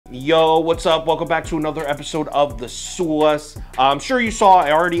Yo, what's up? Welcome back to another episode of The Sauce. I'm sure you saw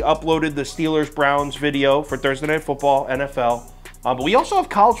I already uploaded the Steelers-Browns video for Thursday Night Football, NFL. But we also have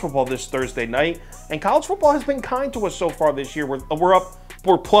college football this Thursday night, and college football has been kind to us so far this year. We're up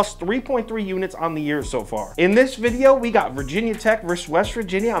for plus 3.3 units on the year so far. In this video, we got Virginia Tech versus West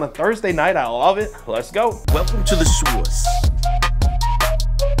Virginia on a Thursday night. I love it. Let's go. Welcome to The Sauce.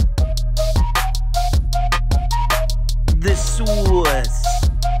 The Sauce.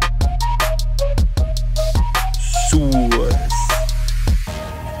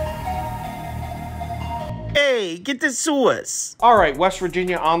 Hey, get the sauce. All right, West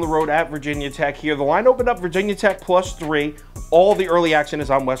Virginia on the road at Virginia Tech here. The line opened up Virginia Tech +3. All the early action is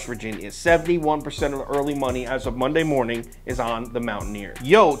on West Virginia. 71% of the early money as of Monday morning is on the Mountaineers.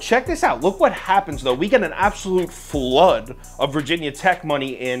 Yo, check this out. Look what happens, though. We get an absolute flood of Virginia Tech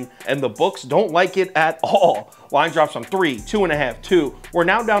money in, and the books don't like it at all. Line drops on 3, 2.5, 2. We're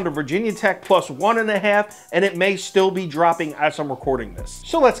now down to Virginia Tech +1.5, and it may still be dropping as I'm recording this.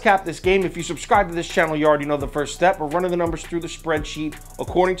 So let's cap this game. If you subscribe to this channel, you already know the first step. We're running the numbers through the spreadsheet.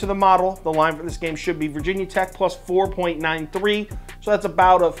 According to the model, the line for this game should be Virginia Tech +4.93. So that's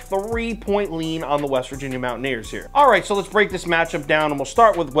about a 3-point lean on the West Virginia Mountaineers here. All right, so let's break this matchup down, and we'll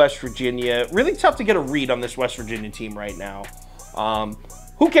start with West Virginia. Really tough to get a read on this West Virginia team right now.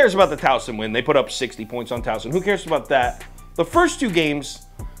 Who cares about the Towson win? They put up 60 points on Towson. Who cares about that? The first two games,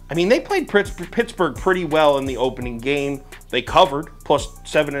 I mean, they played Pittsburgh pretty well in the opening game. They covered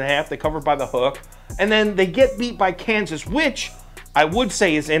 +7.5. They covered by the hook. And then they get beat by Kansas, which I would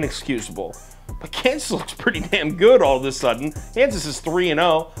say is inexcusable. But Kansas looks pretty damn good all of a sudden. Kansas is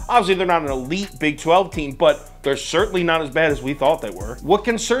 3-0. Obviously, they're not an elite Big 12 team, but they're certainly not as bad as we thought they were. What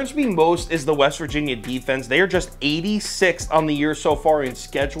concerns me most is the West Virginia defense. They are just 86th on the year so far in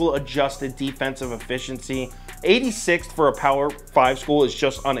schedule-adjusted defensive efficiency. 86th for a Power 5 school is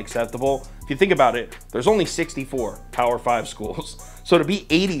just unacceptable. If you think about it, there's only 64 Power 5 schools. So to be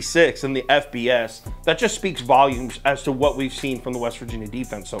 86 in the FBS, that just speaks volumes as to what we've seen from the West Virginia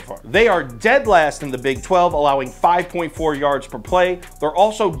defense so far. They are dead last in the Big 12, allowing 5.4 yards per play. They're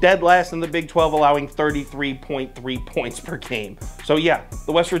also dead last in the Big 12, allowing 33.3 points per game. So yeah,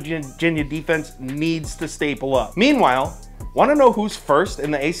 the West Virginia defense needs to staple up. Meanwhile, want to know who's first in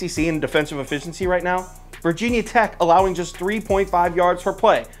the ACC in defensive efficiency right now? Virginia Tech, allowing just 3.5 yards per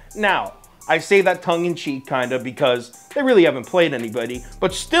play. Now, I say that tongue-in-cheek kind of because they really haven't played anybody,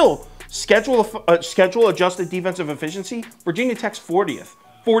 but still, schedule-adjusted defensive efficiency, Virginia Tech's 40th.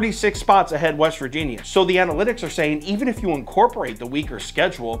 46 spots ahead West Virginia. So the analytics are saying even if you incorporate the weaker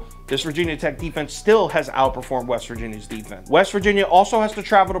schedule, this Virginia Tech defense still has outperformed West Virginia's defense. West Virginia also has to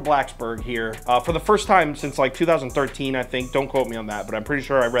travel to Blacksburg here for the first time since like 2013, I think. Don't quote me on that, but I'm pretty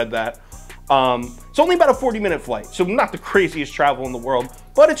sure I read that. It's only about a 40-minute flight, so not the craziest travel in the world,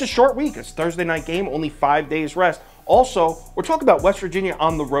 but it's a short week. It's a Thursday night game, only 5 days rest. Also, we're talking about West Virginia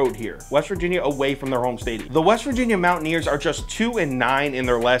on the road here. West Virginia away from their home stadium. The West Virginia Mountaineers are just 2-9 in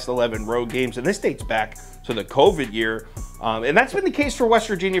their last 11 road games, and this dates back to the COVID year. And that's been the case for West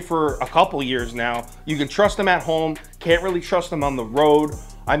Virginia for a couple years now. You can trust them at home, can't really trust them on the road.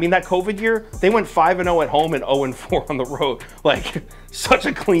 I mean, that COVID year, they went 5-0 at home and 0-4 on the road. Like, such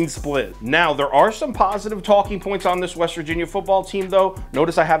a clean split. Now, there are some positive talking points on this West Virginia football team, though.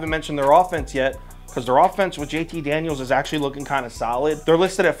 Notice I haven't mentioned their offense yet, because their offense with JT Daniels is actually looking kind of solid. They're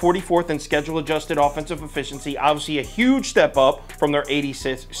listed at 44th in schedule-adjusted offensive efficiency. Obviously, a huge step up from their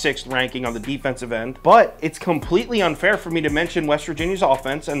 86th ranking on the defensive end. But it's completely unfair for me to mention West Virginia's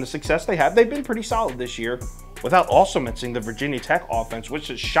offense and the success they have. They've been pretty solid this year, without also mentioning the Virginia Tech offense, which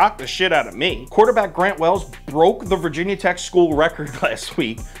has shocked the shit out of me. Quarterback Grant Wells broke the Virginia Tech school record last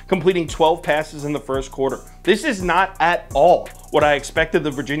week, completing 12 passes in the first quarter. This is not at all what I expected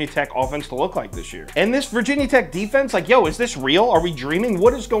the Virginia Tech offense to look like this year. And this Virginia Tech defense, like, yo, is this real? Are we dreaming?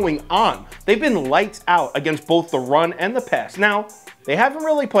 What is going on? They've been lights out against both the run and the pass. Now, they haven't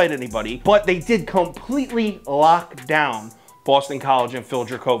really played anybody, but they did completely lock down Boston College and Phil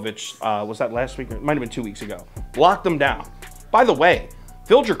Dracovic. Was that last week? It might have been 2 weeks ago. Locked them down. By the way,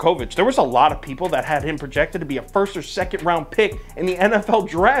 Phil Dracovic, there was a lot of people that had him projected to be a first or second round pick in the NFL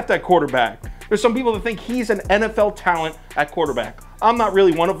draft at quarterback. There's some people that think he's an NFL talent at quarterback. I'm not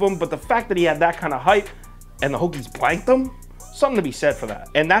really one of them, but the fact that he had that kind of hype and the Hokies blanked him, something to be said for that.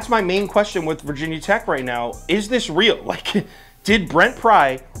 And that's my main question with Virginia Tech right now. Is this real? Like, did Brent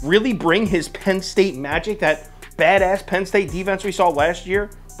Pry really bring his Penn State magic, that badass Penn State defense we saw last year?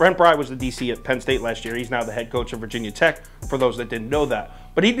 Brent Pry was the DC at Penn State last year. He's now the head coach of Virginia Tech, for those that didn't know that.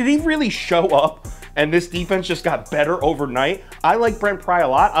 But did he really show up and this defense just got better overnight. I like Brent Pry a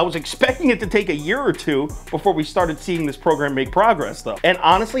lot. I was expecting it to take a year or two before we started seeing this program make progress, though. And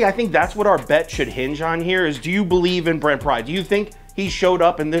honestly, I think that's what our bet should hinge on here is, do you believe in Brent Pry? Do you think he showed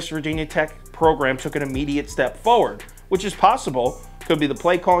up and this Virginia Tech program took an immediate step forward? Which is possible. Could be the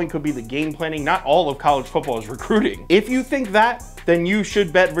play calling, could be the game planning. Not all of college football is recruiting. If you think that, then you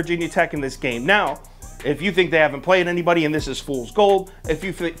should bet Virginia Tech in this game. Now, if you think they haven't played anybody and this is fool's gold, if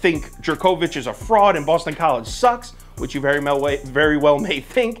you think Jerkovich is a fraud and Boston College sucks, which you very well may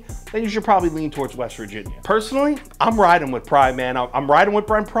think, then you should probably lean towards West Virginia. Personally, I'm riding with Pry, man. I'm riding with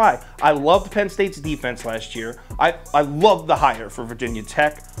Brent Pry. I loved Penn State's defense last year. I loved the hire for Virginia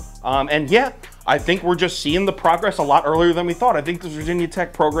Tech. And yeah, I think we're just seeing the progress a lot earlier than we thought. I think this Virginia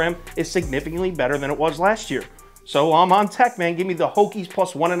Tech program is significantly better than it was last year. So I'm on Tech, man. Give me the Hokies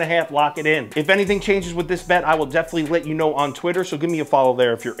plus 1.5, lock it in. If anything changes with this bet, I will definitely let you know on Twitter, so give me a follow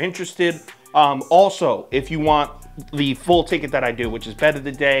there if you're interested. Also, if you want the full ticket that I do, which is bet of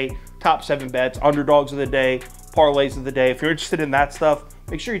the day, top 7 bets, underdogs of the day, parlays of the day, if you're interested in that stuff,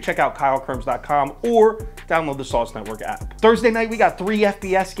 make sure you check out KyleKirms.com or download the Sauce Network app. Thursday night, we got 3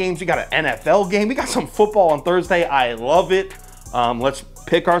 FBS games. We got an NFL game. We got some football on Thursday. I love it. Let's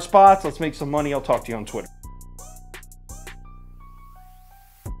pick our spots. Let's make some money. I'll talk to you on Twitter.